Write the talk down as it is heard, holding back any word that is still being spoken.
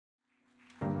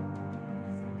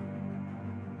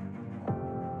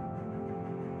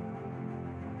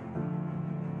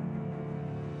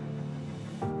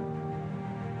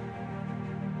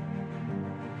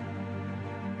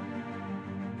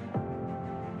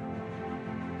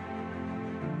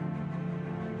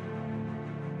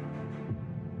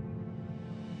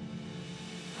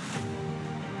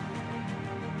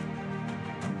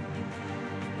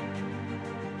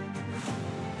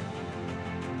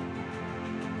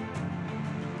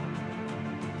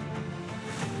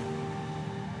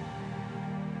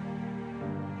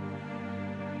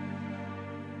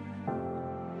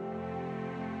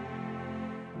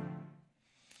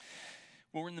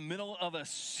in the middle of a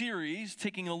series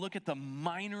taking a look at the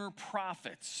minor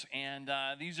prophets. And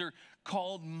these are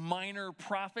called minor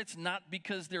prophets, not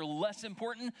because they're less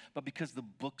important, but because the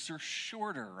books are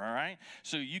shorter, all right?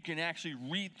 So you can actually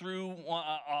read through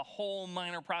a whole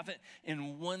minor prophet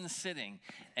in one sitting.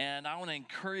 And I want to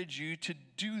encourage you to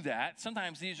do that.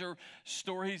 Sometimes these are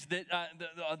stories that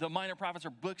the minor prophets are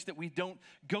books that we don't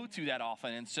go to that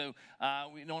often. And so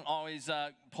we don't always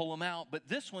pull them out. But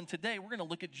this one today, we're going to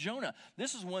look at Jonah.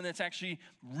 This is one that's actually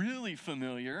really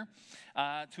familiar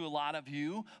to a lot of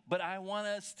you, but I want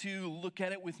us to look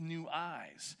at it with new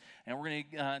eyes. And we're going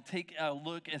to take a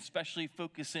look, especially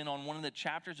focus in on one of the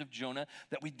chapters of Jonah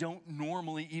that we don't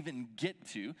normally even get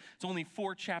to. It's only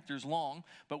 4 chapters long,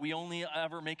 but we only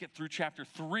ever make it through chapter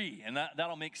 3, and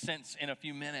that'll make sense in a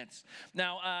few minutes.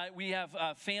 Now, we have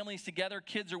families together,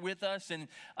 kids are with us, and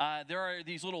there are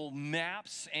these little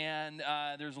maps, and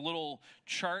there's a little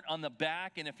chart on the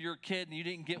back, and if you're a kid and you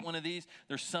didn't get one of these,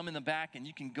 there's some in the back, and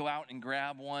you can go out and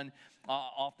grab one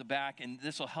off the back, and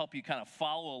this will help you kind of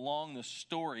follow along the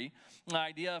story. The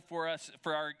idea for us,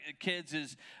 for our kids,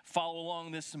 is follow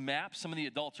along this map. Some of the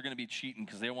adults are going to be cheating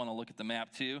because they want to look at the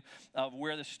map too of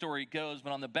where the story goes,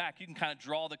 but on the back you can kind of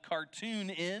draw the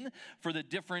cartoon in for the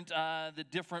different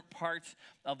parts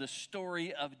of the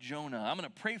story of Jonah. I'm going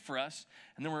to pray for us,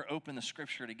 and then we're open the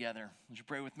scripture together. Would you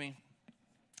pray with me?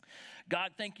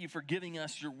 God, thank you for giving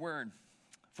us your word,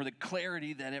 for the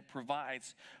clarity that it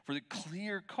provides, for the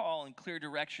clear call and clear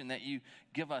direction that you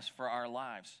give us for our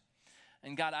lives.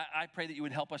 And God, I pray that you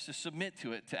would help us to submit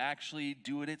to it, to actually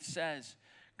do what it says.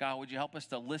 God, would you help us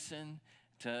to listen,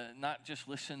 to not just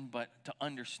listen, but to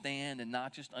understand, and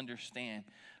not just understand,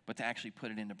 but to actually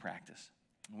put it into practice.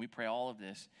 And we pray all of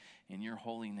this in your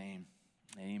holy name.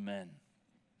 Amen.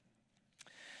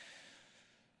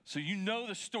 So you know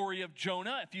the story of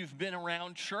Jonah. If you've been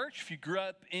around church, if you grew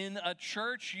up in a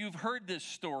church, you've heard this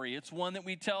story. It's one that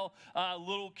we tell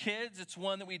little kids. It's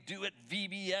one that we do at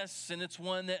VBS, and it's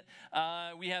one that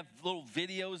we have little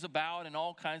videos about and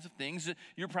all kinds of things.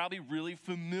 You're probably really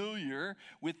familiar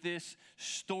with this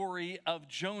story of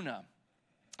Jonah.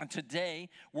 And today,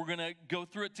 we're going to go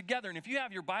through it together. And if you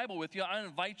have your Bible with you, I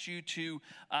invite you to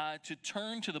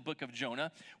turn to the book of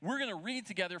Jonah. We're going to read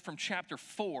together from chapter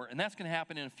 4, and that's going to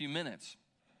happen in a few minutes.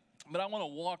 But I want to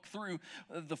walk through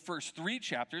the first 3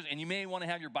 chapters, and you may want to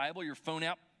have your Bible, your phone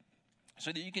out,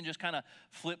 so that you can just kind of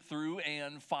flip through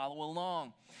and follow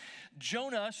along.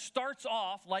 Jonah starts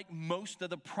off like most of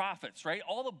the prophets, right?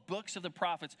 All the books of the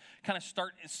prophets kind of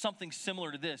start something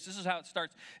similar to this. This is how it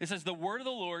starts. It says, the word of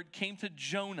the Lord came to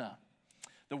Jonah.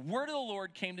 The word of the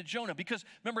Lord came to Jonah. Because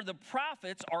remember, the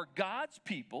prophets are God's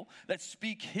people that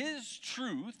speak his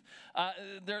truth.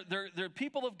 They're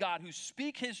people of God who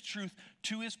speak his truth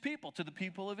to his people, to the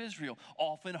people of Israel,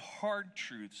 often hard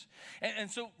truths. And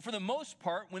so for the most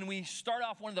part, when we start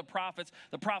off one of the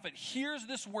prophet hears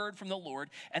this word from the Lord,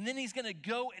 and then he's going to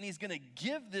go and he's going to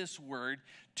give this word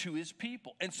to his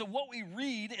people. And so what we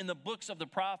read in the books of the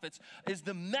prophets is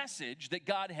the message that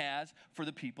God has for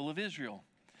the people of Israel.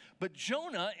 But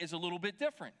Jonah is a little bit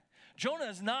different. Jonah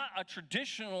is not a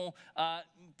traditional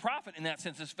prophet in that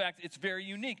sense. In fact, it's very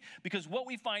unique because what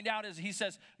we find out is he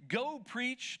says, go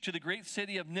preach to the great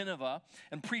city of Nineveh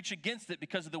and preach against it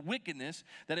because of the wickedness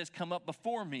that has come up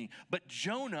before me. But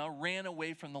Jonah ran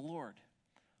away from the Lord.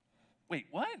 Wait,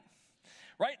 what?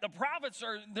 Right? The prophets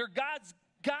they're God's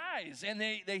guys, and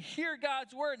they hear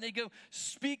God's word and they go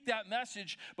speak that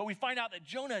message, but we find out that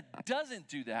Jonah doesn't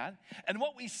do that. And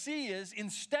what we see is,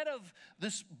 instead of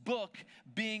this book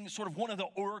being sort of one of the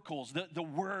oracles, the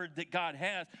word that God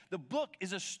has, the book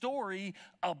is a story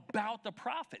about the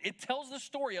prophet. It tells the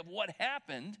story of what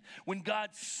happened when God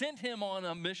sent him on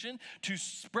a mission to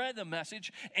spread the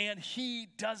message, and he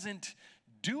doesn't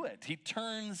do it. He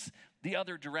turns the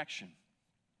other direction.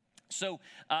 So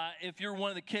if you're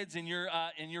one of the kids and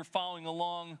you're following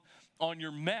along on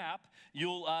your map,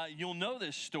 you'll know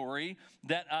this story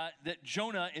that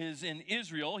Jonah is in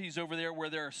Israel. He's over there where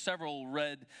there are several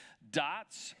red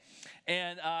dots,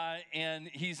 and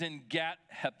he's in Gat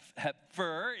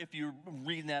Hepher. If you're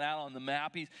reading that out on the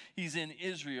map, he's in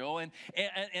Israel,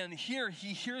 and here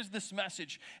he hears this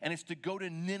message, and it's to go to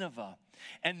Nineveh.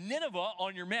 And Nineveh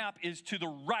on your map is to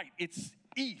the right. It's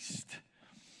east.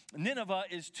 Nineveh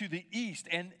is to the east,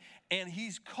 and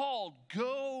he's called,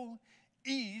 go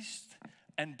east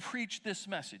and preach this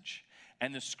message.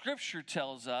 And the scripture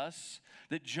tells us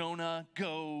that Jonah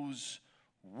goes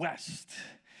west,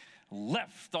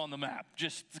 left on the map,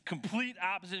 just the complete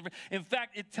opposite. In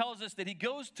fact, it tells us that he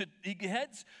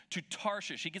heads to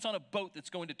Tarshish. He gets on a boat that's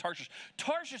going to Tarshish.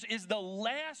 Tarshish is the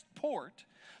last port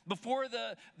before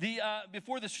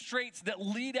the straits that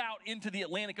lead out into the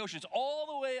Atlantic Ocean. It's all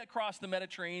the way across the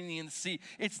Mediterranean Sea.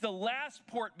 It's the last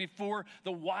port before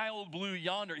the wild blue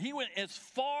yonder. He went as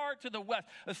far to the west,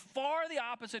 as far the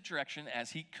opposite direction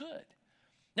as he could.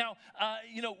 Now,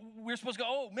 we're supposed to go,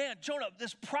 oh man, Jonah,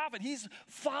 this prophet, he's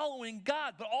following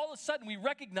God. But all of a sudden we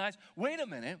recognize, wait a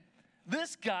minute,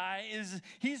 this guy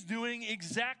he's doing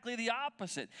exactly the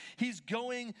opposite. He's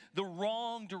going the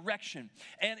wrong direction.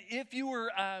 And if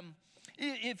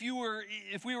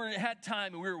we had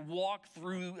time and we were to walk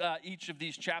through each of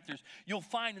these chapters, you'll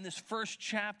find in this first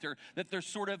chapter that there's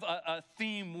sort of a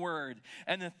theme word,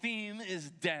 and the theme is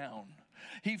down.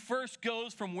 He first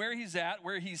goes from where he's at,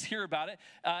 where he's here about it,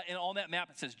 and on that map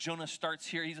it says Jonah starts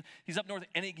here. He's up north,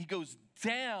 and he goes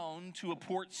down to a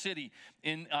port city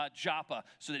in Joppa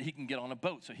so that he can get on a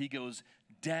boat. So he goes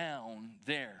down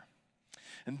there.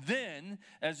 And then,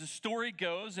 as the story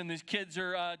goes, and these kids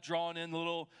are drawing in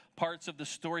little parts of the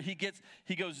story,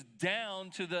 he goes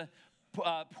down to the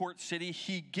port city.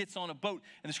 He gets on a boat,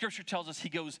 and the scripture tells us he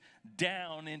goes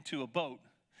down into a boat.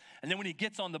 And then when he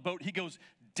gets on the boat, he goes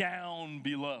down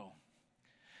below.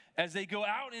 As they go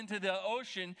out into the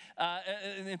ocean,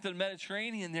 into the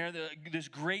Mediterranean there, this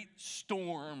great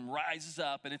storm rises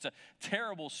up, and it's a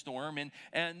terrible storm,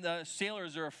 and the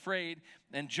sailors are afraid,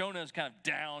 and Jonah is kind of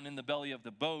down in the belly of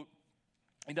the boat.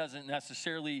 He doesn't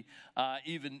necessarily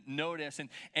even notice, and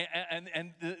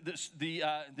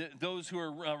those who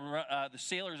are the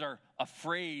sailors are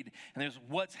afraid, and there's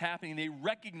what's happening. They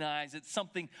recognize that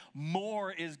something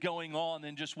more is going on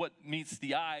than just what meets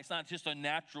the eye. It's not just a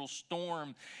natural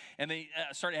storm, and they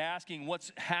start asking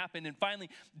what's happened. And finally,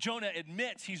 Jonah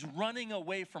admits he's running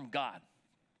away from God.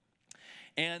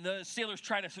 And the sailors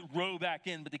try to row back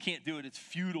in, but they can't do it. It's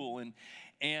futile,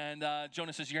 and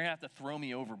Jonah says, "You're gonna have to throw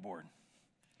me overboard."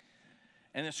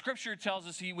 And the scripture tells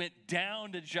us he went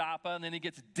down to Joppa, and then he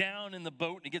gets down in the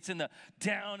boat, and he gets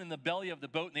down in the belly of the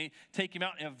boat, and they take him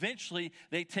out, and eventually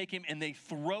they take him and they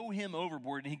throw him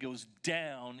overboard, and he goes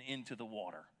down into the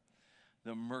water,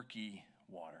 the murky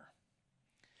water.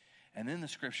 And then the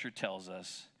scripture tells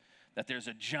us that there's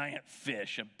a giant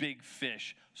fish, a big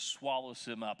fish, swallows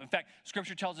him up. In fact,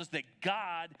 scripture tells us that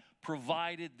God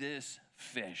provided this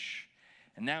fish,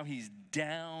 and now he's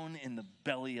down in the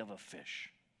belly of a fish.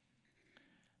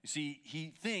 You see, he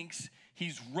thinks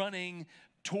he's running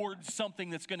towards something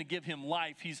that's going to give him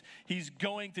life. He's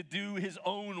going to do his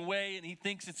own way, and he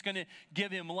thinks it's going to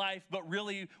give him life. But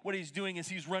really what he's doing is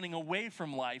he's running away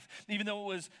from life. Even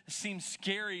though it seemed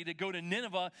scary to go to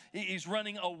Nineveh, he's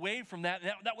running away from that.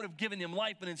 That would have given him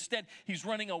life, but instead he's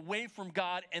running away from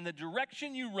God. And the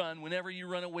direction you run whenever you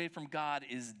run away from God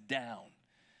is down.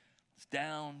 It's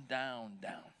down, down,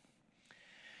 down.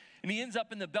 And he ends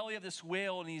up in the belly of this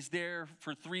whale, and he's there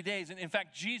for 3 days. And in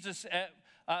fact, Jesus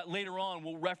later on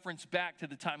will reference back to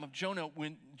the time of Jonah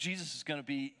when Jesus is going to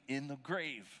be in the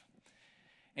grave.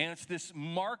 And it's this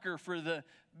marker for the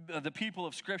people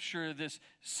of Scripture, this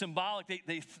symbolic.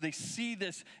 They see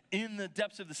this in the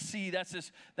depths of the sea. That's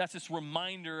this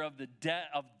reminder of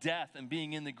of death and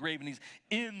being in the grave. And he's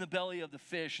in the belly of the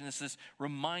fish, and it's this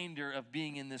reminder of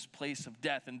being in this place of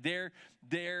death. And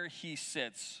there he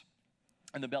sits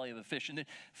in the belly of the fish. And then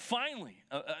finally,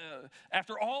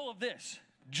 after all of this,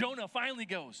 Jonah finally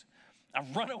goes,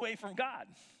 I've run away from God,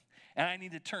 and I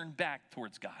need to turn back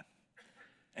towards God.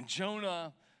 And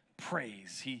Jonah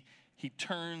prays. He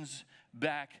turns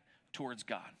back towards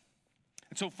God.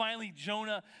 And so finally,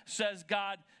 Jonah says,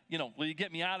 God, will you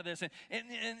get me out of this?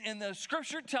 And the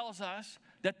scripture tells us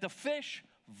that the fish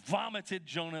vomited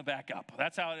Jonah back up.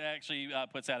 That's how it actually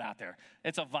puts that out there.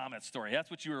 It's a vomit story.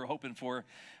 That's what you were hoping for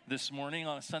this morning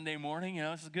on a Sunday morning.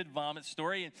 This is a good vomit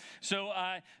story. And so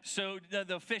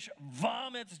the fish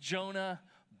vomits Jonah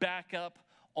back up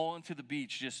onto the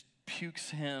beach, just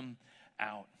pukes him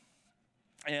out.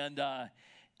 And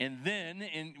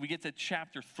then we get to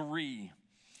chapter 3.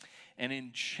 And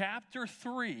in chapter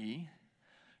 3,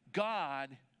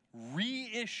 God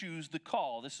reissues the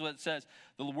call. This is what it says.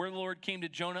 The word of the Lord came to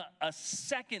Jonah a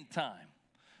second time.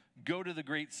 Go to the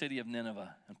great city of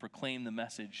Nineveh and proclaim the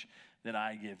message that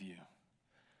I give you.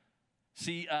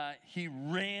 See, he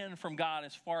ran from God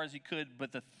as far as he could,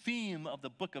 but the theme of the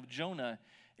book of Jonah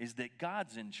is that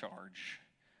God's in charge,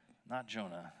 not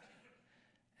Jonah,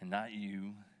 and not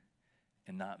you,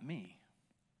 and not me.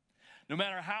 No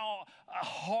matter how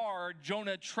hard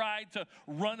Jonah tried to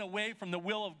run away from the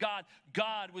will of God,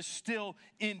 God was still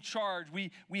in charge.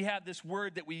 We have this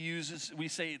word that we use, we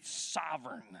say it's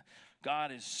sovereign.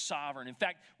 God is sovereign. In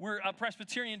fact, we're a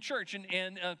Presbyterian church,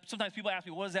 and sometimes people ask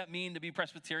me, what does that mean to be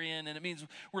Presbyterian? And it means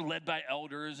we're led by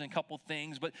elders and a couple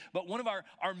things. But one of our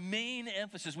main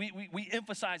emphasis, we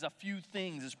emphasize a few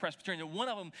things as Presbyterians. And one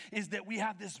of them is that we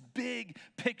have this big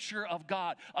picture of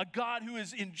God, a God who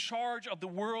is in charge of the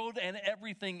world and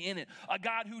everything in it, a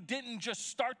God who didn't just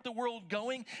start the world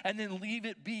going and then leave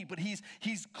it be, but he's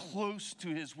close to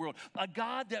his world, a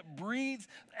God that breathes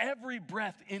every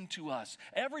breath into us.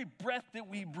 Every breath that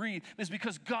we breathe is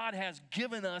because God has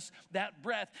given us that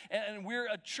breath. And we're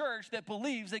a church that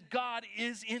believes that God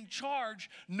is in charge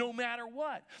no matter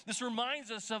what. This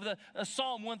reminds us of the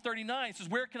Psalm 139. It says,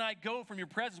 where can I go from your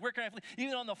presence? Where can I flee?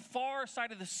 Even on the far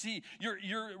side of the sea,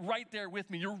 you're right there with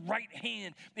me. Your right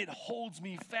hand, it holds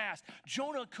me fast.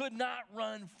 Jonah could not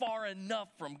run far enough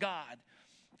from God,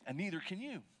 and neither can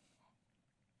you.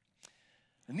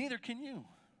 And neither can you.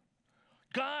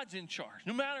 God's in charge.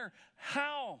 No matter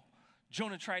how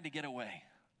Jonah tried to get away,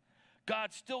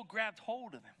 God still grabbed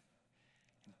hold of him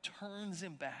and turns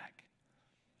him back.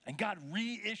 And God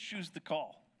reissues the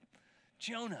call.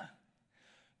 Jonah,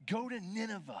 go to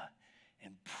Nineveh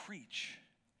and preach.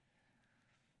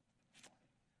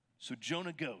 So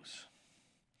Jonah goes.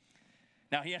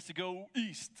 Now he has to go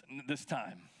east this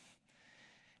time.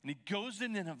 And he goes to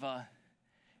Nineveh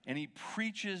and he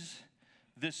preaches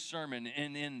this sermon.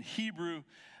 And in Hebrew,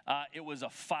 it was a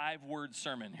 5-word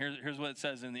sermon. Here's what it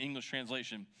says in the English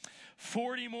translation.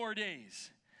 40 more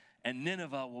days and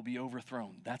Nineveh will be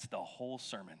overthrown. That's the whole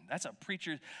sermon. That's a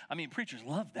preacher. I mean, preachers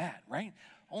love that, right?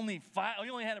 You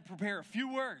only had to prepare a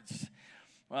few words.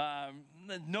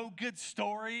 No good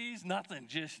stories, nothing.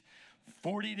 Just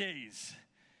 40 days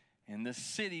and the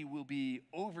city will be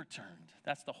overturned.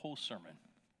 That's the whole sermon.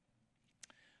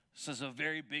 This is a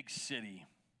very big city.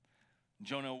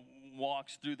 Jonah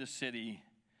walks through the city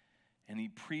and he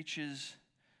preaches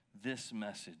this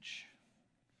message.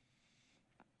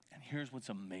 And here's what's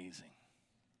amazing.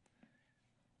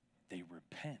 They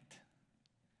repent.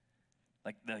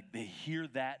 Like they hear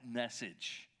that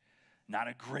message. Not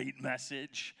a great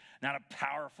message, not a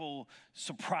powerful,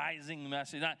 surprising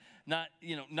message, not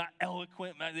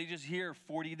eloquent. They just hear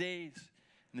 40 days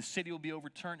and the city will be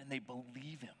overturned, and they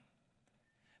believe him.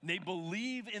 They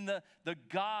believe in the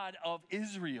God of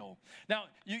Israel. Now,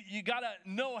 you got to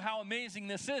know how amazing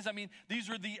this is. I mean, these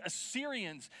were the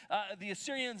Assyrians.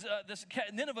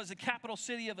 Nineveh is the capital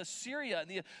city of Assyria.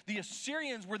 And the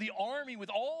Assyrians were the army with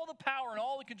all the power and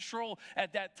all the control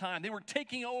at that time. They were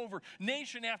taking over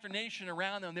nation after nation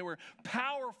around them. They were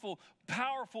powerful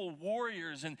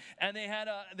warriors, and they had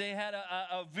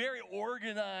a very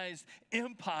organized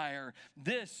empire.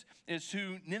 This is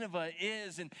who Nineveh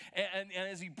is, and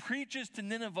as he preaches to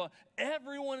Nineveh,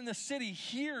 everyone in the city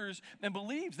hears and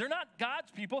believes. They're not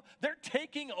God's people. They're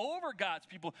taking over God's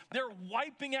people. They're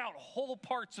wiping out whole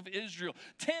parts of Israel.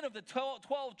 10 of the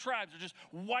 12 tribes are just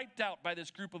wiped out by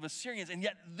this group of Assyrians, and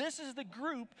yet this is the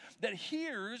group that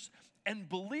hears and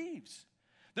believes.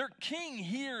 Their king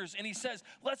hears and he says,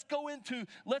 let's go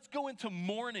into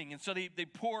mourning. And so they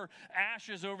pour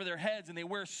ashes over their heads and they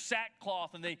wear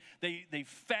sackcloth and they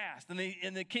fast. And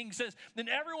the king says, then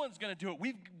everyone's going to do it.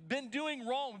 We've been doing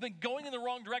wrong. We've been going in the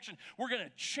wrong direction. We're going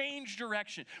to change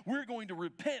direction. We're going to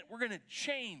repent. We're going to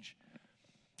change.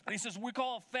 And he says, we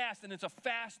call it fast, and it's a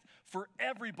fast for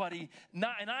everybody. And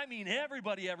I mean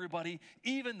everybody,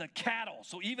 even the cattle.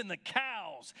 So even the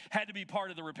cows had to be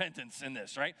part of the repentance in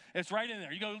this, right? It's right in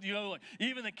there. You go look.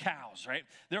 Even the cows, right?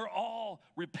 They're all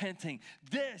repenting.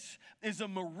 This is a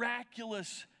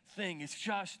miraculous thing. It's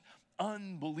just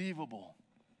unbelievable.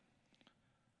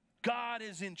 God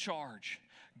is in charge.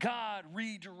 God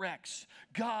redirects.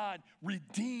 God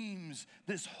redeems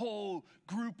this whole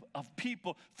group of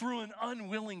people through an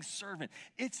unwilling servant.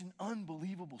 It's an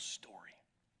unbelievable story.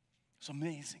 It's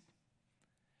amazing.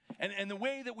 And the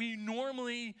way that we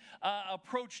normally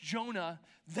approach Jonah,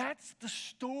 that's the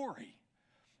story.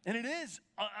 And it is,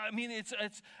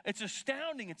 it's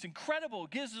astounding. It's incredible.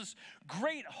 It gives us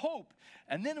great hope.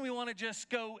 And then we want to just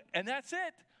go, and that's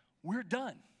it. We're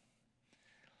done.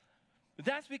 But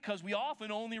that's because we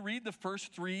often only read the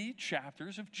first 3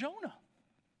 chapters of Jonah.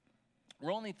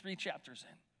 We're only 3 chapters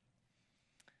in.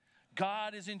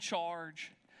 God is in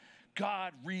charge.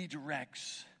 God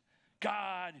redirects.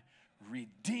 God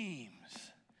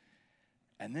redeems.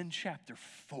 And then chapter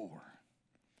 4.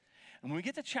 And when we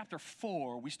get to chapter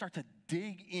 4, we start to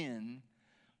dig in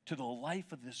to the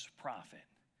life of this prophet,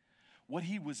 what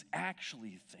he was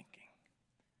actually thinking.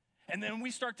 And then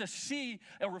we start to see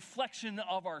a reflection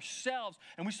of ourselves,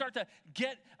 and we start to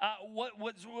get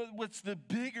what's the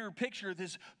bigger picture,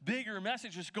 this bigger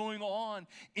message that's going on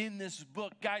in this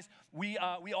book. Guys, we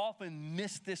often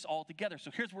miss this altogether.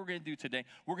 So here's what we're going to do today.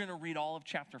 We're going to read all of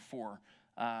chapter 4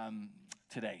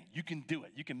 today. You can do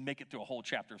it. You can make it through a whole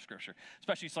chapter of Scripture,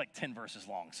 especially it's like 10 verses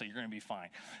long, so you're going to be fine.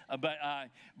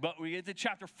 But we get to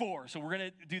chapter 4, so we're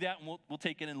going to do that, and we'll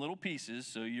take it in little pieces,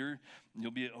 so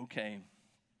you'll be okay.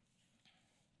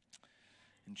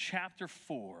 In chapter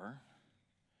 4,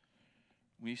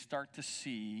 we start to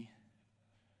see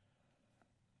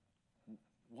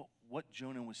what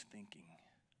Jonah was thinking.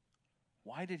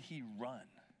 Why did he run?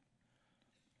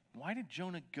 Why did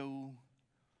Jonah go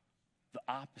the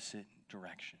opposite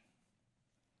direction?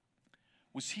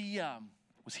 Was he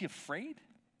afraid?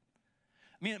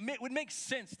 I mean, it would make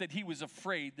sense that he was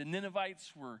afraid. The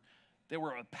Ninevites were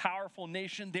a powerful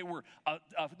nation. They were a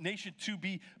nation to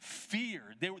be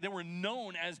feared. They were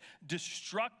known as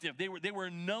destructive. They were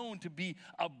known to be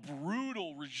a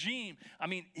brutal regime. I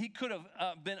mean, he could have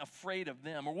been afraid of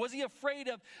them. Or was he afraid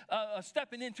of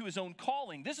stepping into his own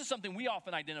calling? This is something we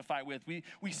often identify with.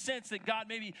 We sense that God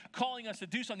may be calling us to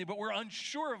do something, but we're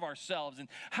unsure of ourselves and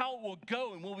how it will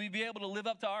go, and will we be able to live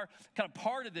up to our kind of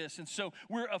part of this? And so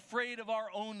we're afraid of our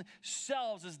own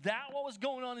selves. Is that what was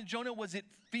going on in Jonah? Was it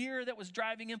fear that was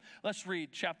driving him? Let's read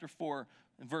chapter 4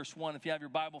 and verse 1. If you have your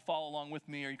Bible, follow along with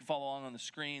me, or you can follow along on the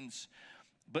screens.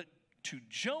 But to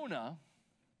Jonah,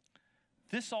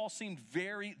 this seemed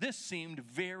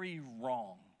very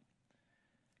wrong,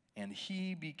 and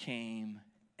he became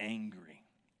angry.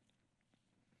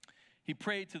 He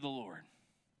prayed to the Lord.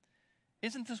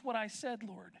 Isn't this what I said,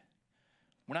 Lord,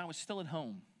 when I was still at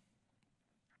home?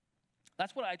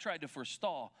 That's what I tried to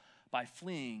forestall by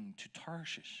fleeing to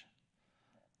Tarshish.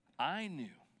 I knew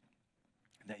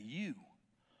that you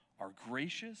are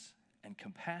gracious and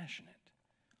compassionate,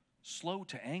 slow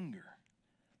to anger,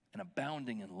 and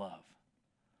abounding in love,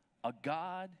 a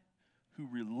God who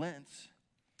relents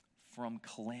from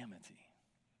calamity.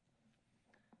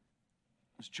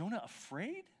 Was Jonah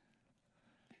afraid?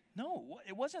 No,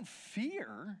 it wasn't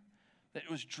fear that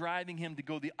was driving him to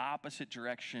go the opposite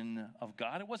direction of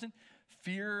God. It wasn't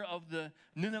fear of the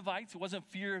Ninevites. It wasn't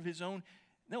fear of his own.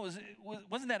 No, it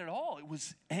wasn't that at all. It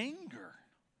was anger.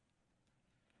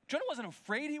 Jonah wasn't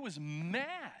afraid. He was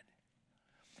mad.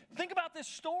 Think about this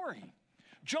story.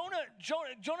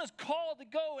 Jonah's called to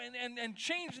go and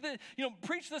change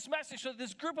preach this message so that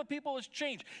this group of people is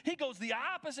changed. He goes the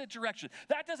opposite direction.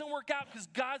 That doesn't work out because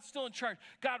God's still in charge.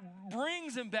 God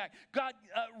brings him back. God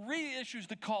reissues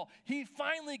the call. He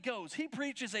finally goes. He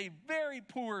preaches a very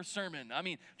poor sermon. I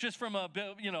mean, just from a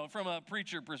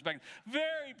preacher perspective,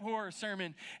 very poor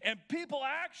sermon. And people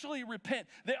actually repent.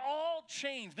 They all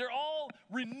change. They're all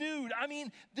renewed. I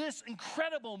mean, this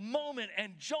incredible moment,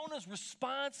 and Jonah's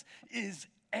response is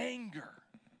anger.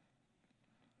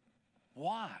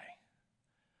 Why?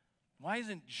 Why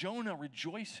isn't Jonah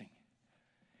rejoicing?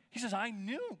 He says, I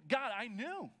knew.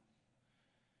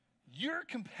 You're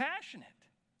compassionate,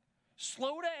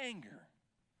 slow to anger.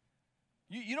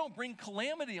 You don't bring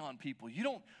calamity on people. You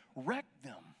don't wreck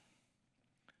them.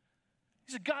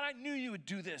 He said, God, I knew you would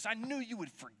do this. I knew you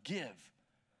would forgive.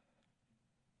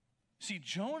 See,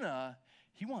 Jonah,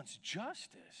 he wants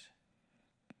justice.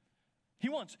 He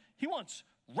wants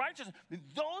righteousness.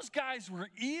 Those guys were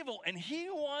evil, and he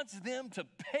wants them to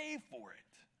pay for it.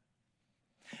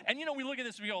 And we look at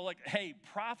this and we go like, hey,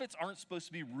 prophets aren't supposed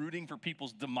to be rooting for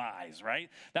people's demise, right?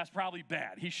 That's probably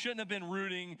bad. He shouldn't have been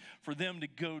rooting for them to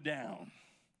go down.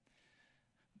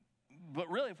 But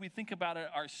really, if we think about it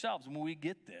ourselves, when we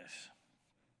get this,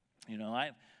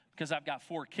 because I've got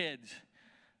 4 kids,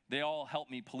 they all help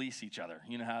me police each other.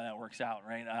 You know how that works out,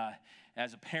 right?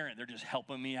 As a parent, they're just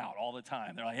helping me out all the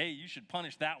time. They're like, hey, you should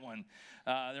punish that one.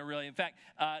 In fact,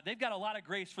 they've got a lot of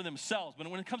grace for themselves. But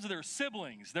when it comes to their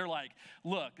siblings, they're like,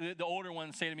 look, the older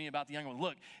ones say to me about the younger ones,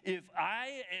 look, if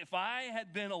I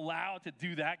had been allowed to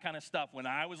do that kind of stuff when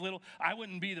I was little, I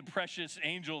wouldn't be the precious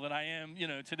angel that I am,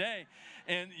 today.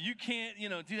 And you can't,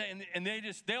 do that. And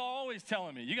they're always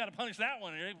telling me, you got to punish that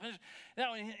one.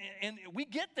 And we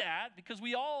get that because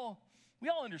we all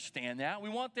understand that. We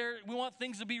want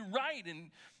things to be right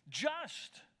and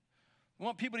just. We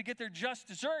want people to get their just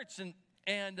desserts,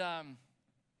 and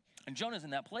Jonah's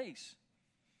in that place.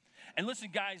 And listen,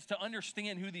 guys, to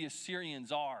understand who the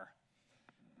Assyrians are,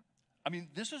 I mean,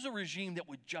 this is a regime that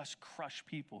would just crush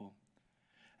people,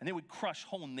 and they would crush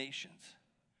whole nations.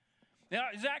 Now,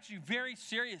 it's actually very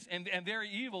serious and very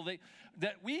evil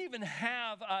that we even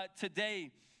have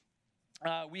today.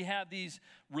 We have these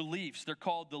reliefs. They're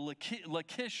called the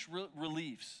Lachish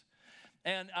reliefs.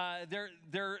 And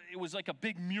it was like a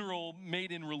big mural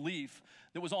made in relief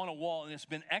that was on a wall, and it's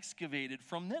been excavated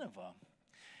from Nineveh.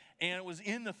 And it was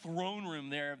in the throne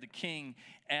room there of the king,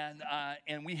 and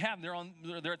we have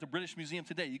they're at the British Museum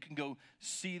today. You can go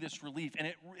see this relief,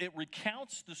 and it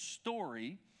recounts the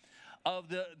story of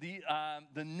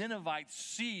the Ninevite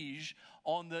siege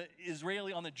on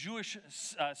the Jewish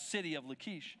city of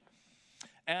Lachish.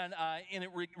 And it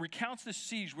recounts the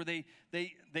siege where they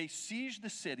sieged the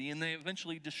city and they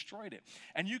eventually destroyed it.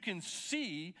 And you can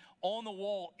see on the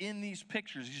wall in these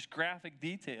pictures, just graphic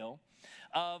detail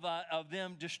of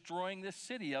them destroying this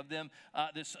city. Of them,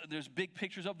 there's big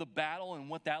pictures of the battle and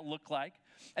what that looked like.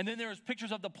 And then there's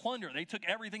pictures of the plunder. They took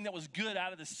everything that was good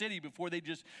out of the city before they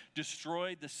just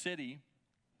destroyed the city.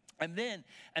 And then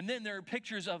there are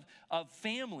pictures of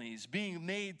families being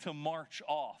made to march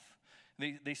off.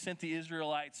 They sent the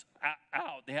Israelites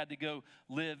out. They had to go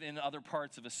live in other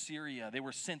parts of Assyria. They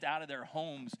were sent out of their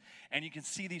homes. And you can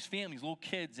see these families, little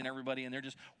kids and everybody, and they're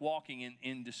just walking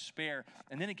in despair.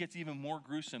 And then it gets even more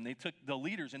gruesome. They took the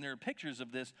leaders, and there are pictures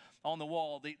of this on the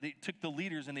wall. They took the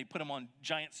leaders and they put them on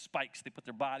giant spikes. They put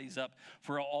their bodies up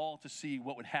for all to see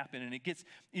what would happen. And it gets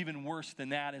even worse than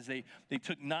that as they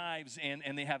took knives,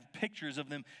 and they have pictures of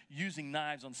them using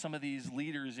knives on some of these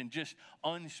leaders in just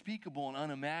unspeakable and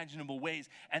unimaginable ways.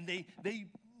 And they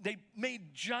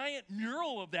made giant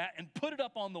mural of that and put it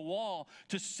up on the wall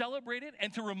to celebrate it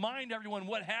and to remind everyone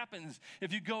what happens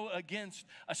if you go against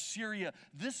Assyria.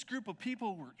 This group of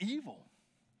people were evil.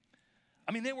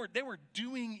 I mean, they were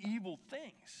doing evil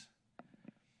things.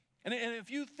 And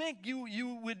if you think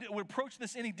you would approach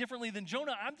this any differently than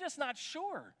Jonah, I'm just not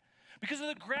sure because of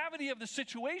the gravity of the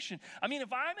situation. I mean,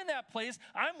 if I'm in that place,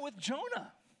 I'm with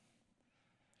Jonah.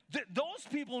 Those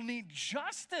people need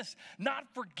justice, not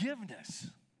forgiveness.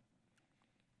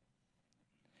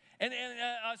 And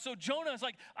so Jonah is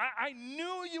like, I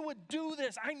knew you would do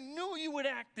this. I knew you would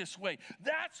act this way.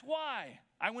 That's why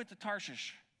I went to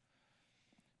Tarshish.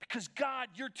 Because God,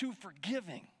 you're too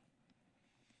forgiving.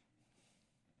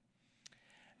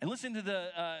 And listen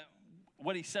to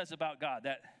what he says about God,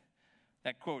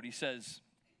 that quote. He says,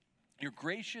 you're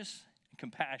gracious and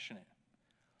compassionate.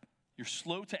 You're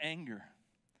slow to anger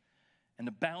and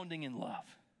abounding in love.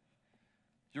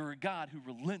 You're a God who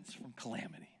relents from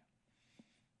calamity.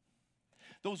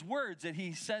 Those words that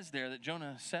he says there, that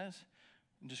Jonah says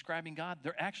in describing God,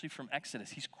 they're actually from Exodus.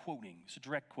 He's quoting. It's a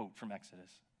direct quote from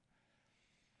Exodus.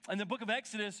 And the book of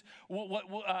Exodus,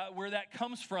 where that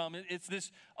comes from, it's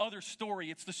this other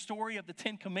story. It's the story of the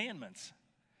 10 Commandments.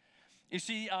 You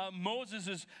see, Moses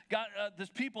has got this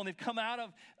people, and they've come out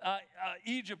of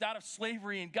Egypt, out of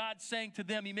slavery, and God's saying to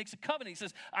them, he makes a covenant. He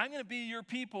says, I'm going to be your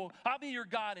people. I'll be your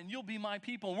God, and you'll be my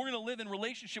people. And we're going to live in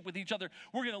relationship with each other.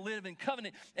 We're going to live in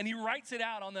covenant. And he writes it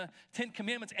out on the 10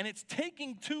 Commandments, and it's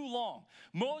taking too long.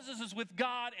 Moses is with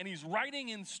God, and he's writing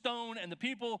in stone, and the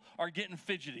people are getting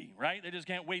fidgety, right? They just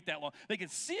can't wait that long. They can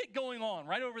see it going on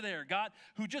right over there. God,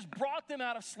 who just brought them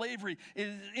out of slavery,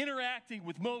 is interacting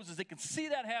with Moses. They can see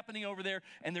that happening over there,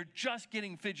 and they're just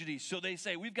getting fidgety. So they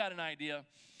say, we've got an idea.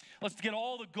 Let's get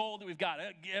all the gold that we've got.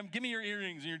 Give me your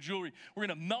earrings and your jewelry. We're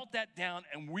going to melt that down,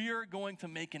 and we're going to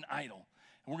make an idol.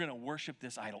 And we're going to worship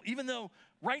this idol. Even though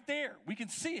right there, we can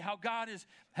see how God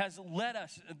has led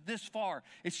us this far.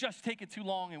 It's just taken too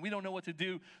long, and we don't know what to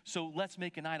do, so let's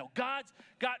make an idol. God's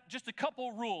got just a couple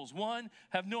of rules. One,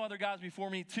 have no other gods before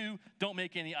me. Two, don't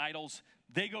make any idols.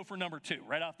 They go for number two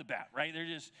right off the bat, right?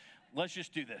 Let's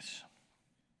just do this.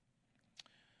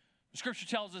 The scripture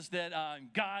tells us that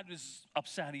God is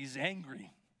upset. He's angry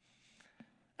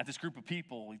at this group of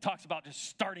people. He talks about just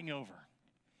starting over.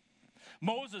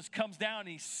 Moses comes down and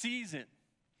he sees it.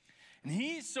 And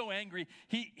he's so angry,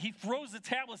 he throws the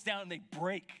tablets down and they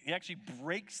break. He actually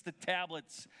breaks the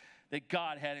tablets that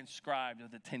God had inscribed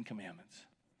of the 10 Commandments.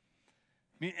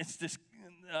 I mean, it's this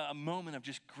a moment of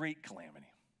just great calamity.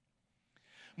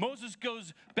 Moses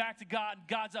goes back to God.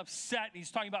 God's upset, and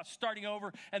he's talking about starting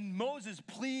over. And Moses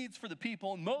pleads for the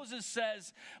people. And Moses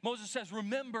says,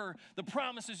 remember the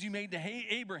promises you made to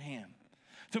Abraham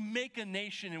to make a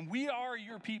nation, and we are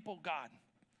your people, God.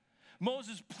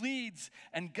 Moses pleads,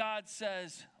 and God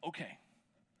says, okay.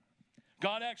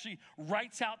 God actually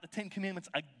writes out the 10 Commandments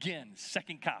again,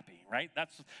 second copy, right?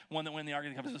 That's one that when the Ark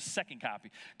of the Covenant is a second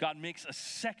copy. God makes a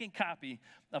second copy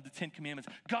of the 10 Commandments.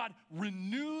 God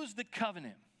renews the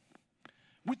covenant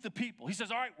with the people. He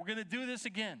says, all right, we're going to do this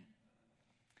again.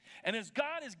 And as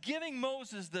God is giving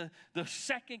Moses the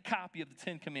second copy of the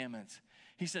 10 Commandments,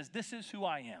 he says, this is who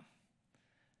I am.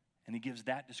 And he gives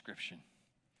that description.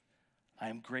 I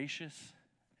am gracious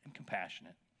and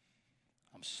compassionate.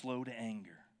 I'm slow to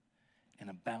anger and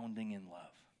abounding in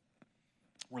love.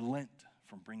 relent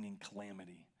from bringing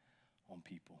calamity on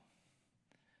people.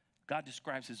 God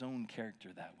describes his own character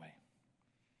that way.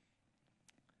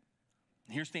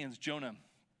 And here stands Jonah.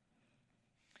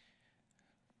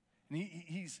 And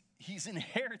he's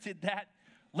inherited that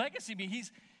legacy. I mean,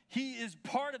 he is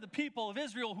part of the people of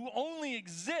Israel who only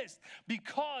exist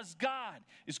because God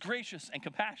is gracious and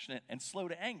compassionate and slow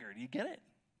to anger. Do you get it?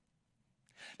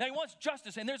 Now he wants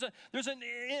justice, and there's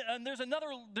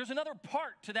another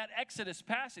part to that Exodus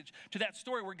passage, to that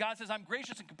story where God says, "I'm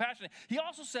gracious and compassionate." He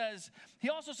also says,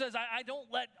 I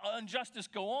don't let injustice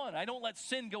go on. I don't let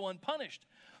sin go unpunished.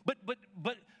 But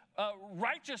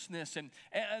righteousness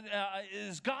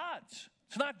is God's.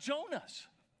 It's not Jonah's.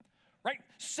 Right?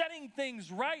 Setting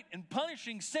things right and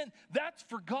punishing sin, that's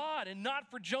for God and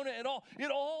not for Jonah at all. It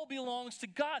all belongs to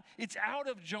God. It's out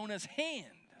of Jonah's hand.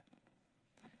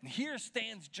 And here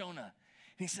stands Jonah.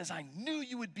 And he says, I knew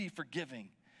you would be forgiving.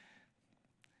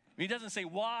 He doesn't say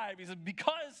why. He says,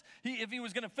 because if he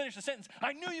was going to finish the sentence,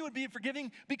 I knew you would be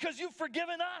forgiving because you've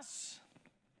forgiven us.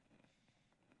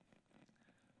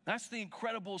 That's the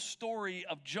incredible story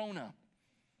of Jonah.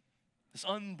 This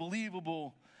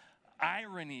unbelievable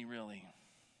irony, really.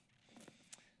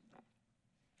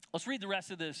 Let's read the rest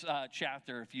of this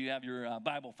chapter. If you have your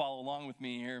Bible, follow along with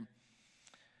me here.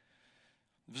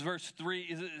 Verse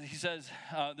 3, he says,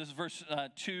 this is verse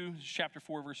 2, chapter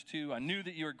 4, verse 2. I knew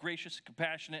that you are gracious and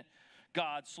compassionate,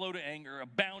 God, slow to anger,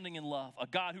 abounding in love, a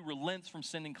God who relents from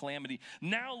sin and calamity.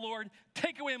 Now, Lord,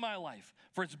 take away my life,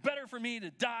 for it's better for me to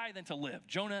die than to live.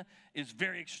 Jonah is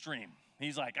very extreme.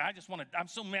 He's like, I'm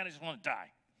so mad I just want to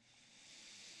die.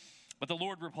 But the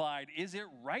Lord replied, is it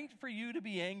right for you to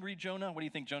be angry, Jonah? What do you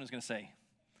think Jonah's going to say?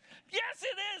 Yes,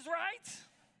 it is right.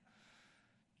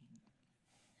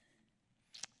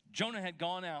 Jonah had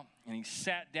gone out, and he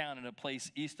sat down in a place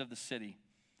east of the city.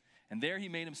 And there he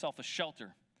made himself a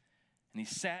shelter, and he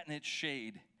sat in its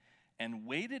shade and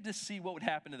waited to see what would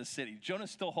happen to the city.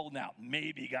 Jonah's still holding out.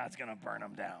 Maybe God's going to burn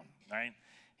him down, right?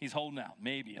 He's holding out.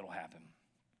 Maybe it'll happen.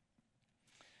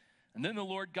 And then the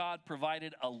Lord God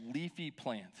provided a leafy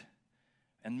plant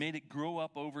and made it grow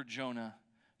up over Jonah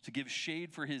to give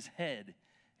shade for his head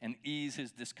and ease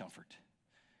his discomfort.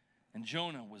 And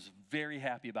Jonah was very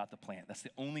happy about the plant. That's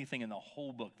the only thing in the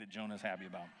whole book that Jonah's happy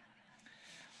about.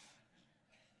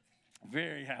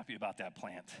 Very happy about that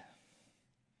plant.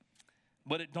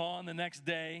 But at dawn the next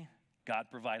day, God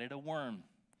provided a worm,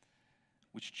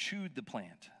 which chewed the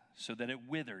plant so that it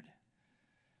withered.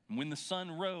 And when the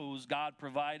sun rose, God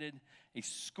provided a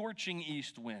scorching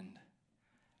east wind,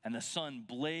 and the sun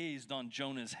blazed on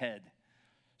Jonah's head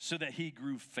so that he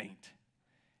grew faint.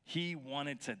 He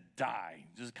wanted to die.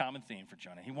 This is a common theme for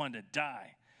Jonah. He wanted to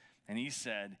die. And he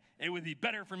said, it would be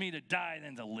better for me to die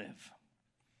than to live.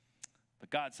 But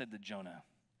God said to Jonah,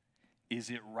 is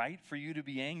it right for you to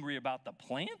be angry about the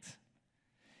plant?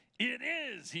 It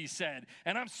is, he said.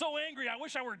 And I'm so angry, I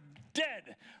wish I were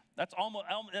dead. That's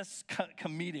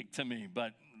comedic to me,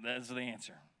 but that's the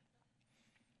answer.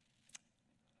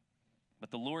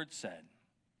 But the Lord said,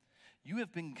 you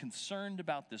have been concerned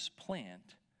about this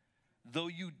plant, though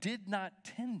you did not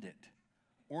tend it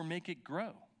or make it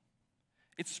grow.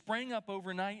 It sprang up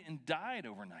overnight and died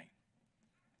overnight.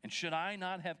 And should I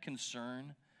not have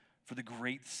concern for the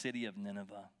great city of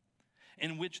Nineveh,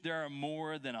 in which there are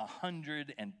more than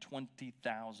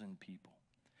 120,000 people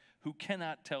who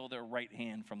cannot tell their right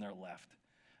hand from their left?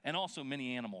 And also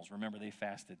many animals. Remember, they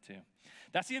fasted too.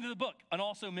 That's the end of the book. And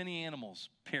also many animals,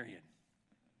 period.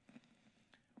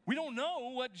 We don't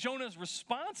know what Jonah's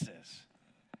response is.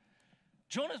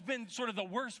 Jonah's been sort of the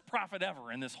worst prophet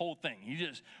ever in this whole thing. He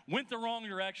just went the wrong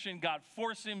direction. God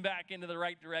forced him back into the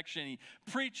right direction. He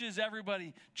preaches,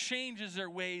 everybody changes their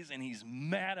ways, and he's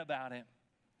mad about it.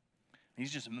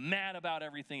 He's just mad about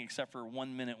everything except for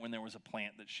 1 minute when there was a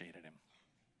plant that shaded him.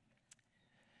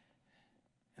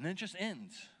 And then it just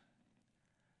ends.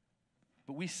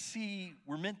 But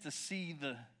we're meant to see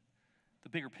the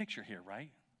bigger picture here,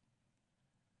 right?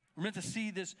 We're meant to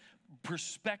see this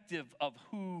perspective of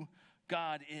who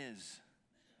God is.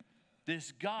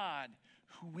 This God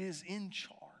who is in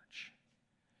charge.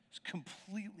 Is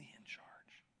completely in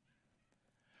charge.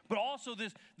 But also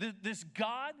this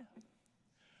God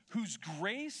whose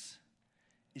grace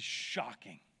is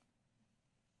shocking.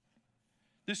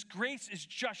 This grace is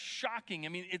just shocking. I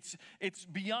mean, it's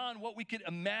beyond what we could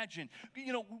imagine.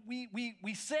 You know,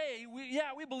 we say,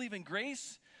 we believe in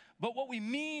grace, but what we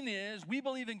mean is we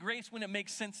believe in grace when it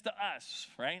makes sense to us,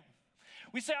 right?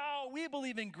 we say, oh, we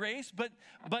believe in grace, but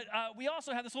we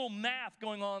also have this little math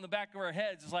going on in the back of our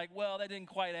heads. It's like, well, that didn't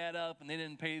quite add up, and they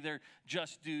didn't pay their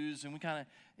just dues, and we kind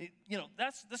of,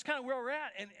 that's kind of where we're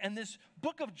at. And this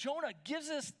book of Jonah gives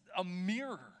us a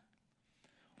mirror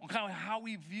on kind of how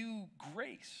we view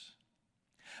grace.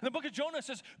 And the book of Jonah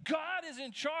says God is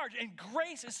in charge, and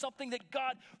grace is something that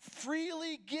God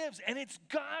freely gives, and it's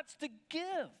God's to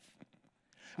give.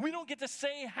 We don't get to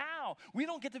say how. We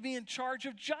don't get to be in charge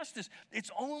of justice. It's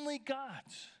only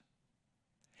God's.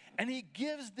 And he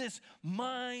gives this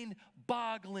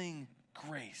mind-boggling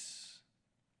grace.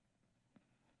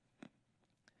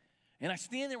 And I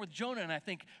stand there with Jonah and I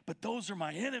think, but those are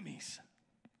my enemies.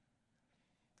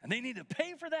 And they need to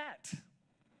pay for that. Did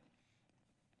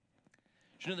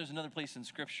you know there's another place in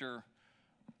Scripture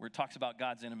where it talks about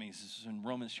God's enemies? This is in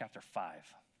Romans chapter 5.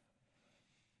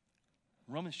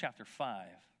 Romans chapter 5,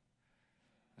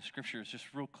 the Scripture is just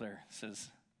real clear. It says,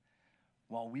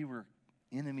 while we were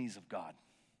enemies of God,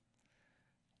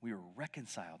 we were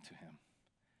reconciled to him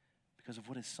because of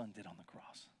what his son did on the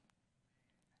cross.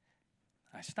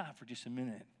 I stop for just a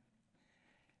minute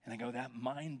and I go, that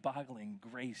mind-boggling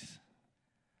grace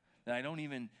that I don't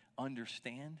even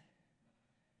understand,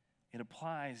 it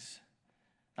applies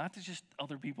not to just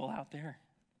other people out there,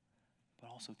 but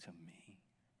also to me.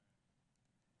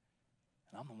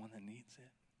 And I'm the one that needs it.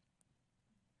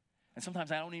 And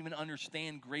sometimes I don't even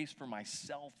understand grace for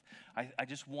myself. I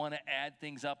just want to add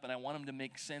things up and I want them to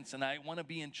make sense. And I want to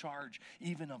be in charge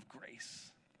even of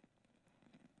grace.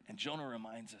 And Jonah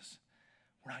reminds us,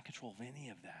 we're not in control of any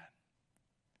of that.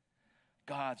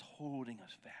 God's holding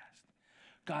us fast.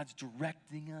 God's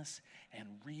directing us and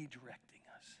redirecting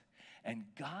us. And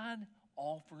God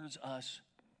offers us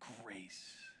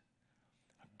grace.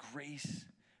 A grace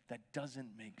that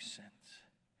doesn't make sense.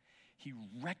 He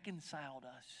reconciled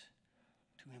us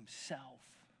to himself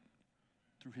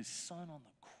through his son on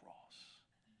the cross.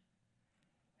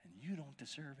 And you don't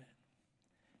deserve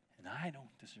it. And I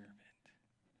don't deserve it.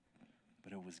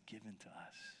 But it was given to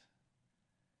us.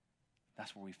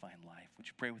 That's where we find life. Would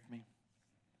you pray with me?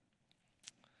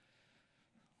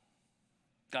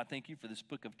 God, thank you for this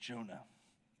book of Jonah.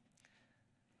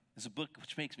 It's a book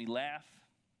which makes me laugh.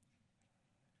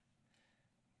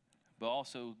 But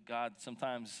also, God,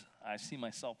 sometimes I see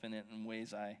myself in it in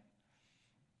ways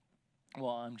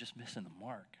I'm just missing the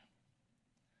mark.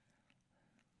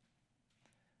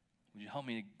 Would you help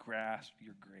me to grasp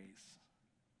your grace?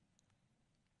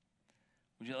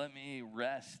 Would you let me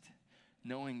rest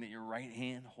knowing that your right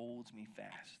hand holds me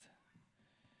fast,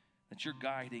 that you're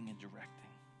guiding and directing?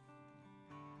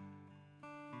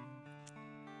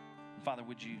 And Father,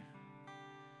 would you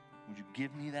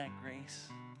give me that grace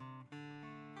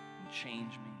and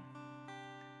change me,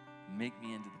 and make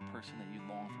me into the person that you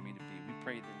long for me to be? We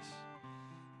pray this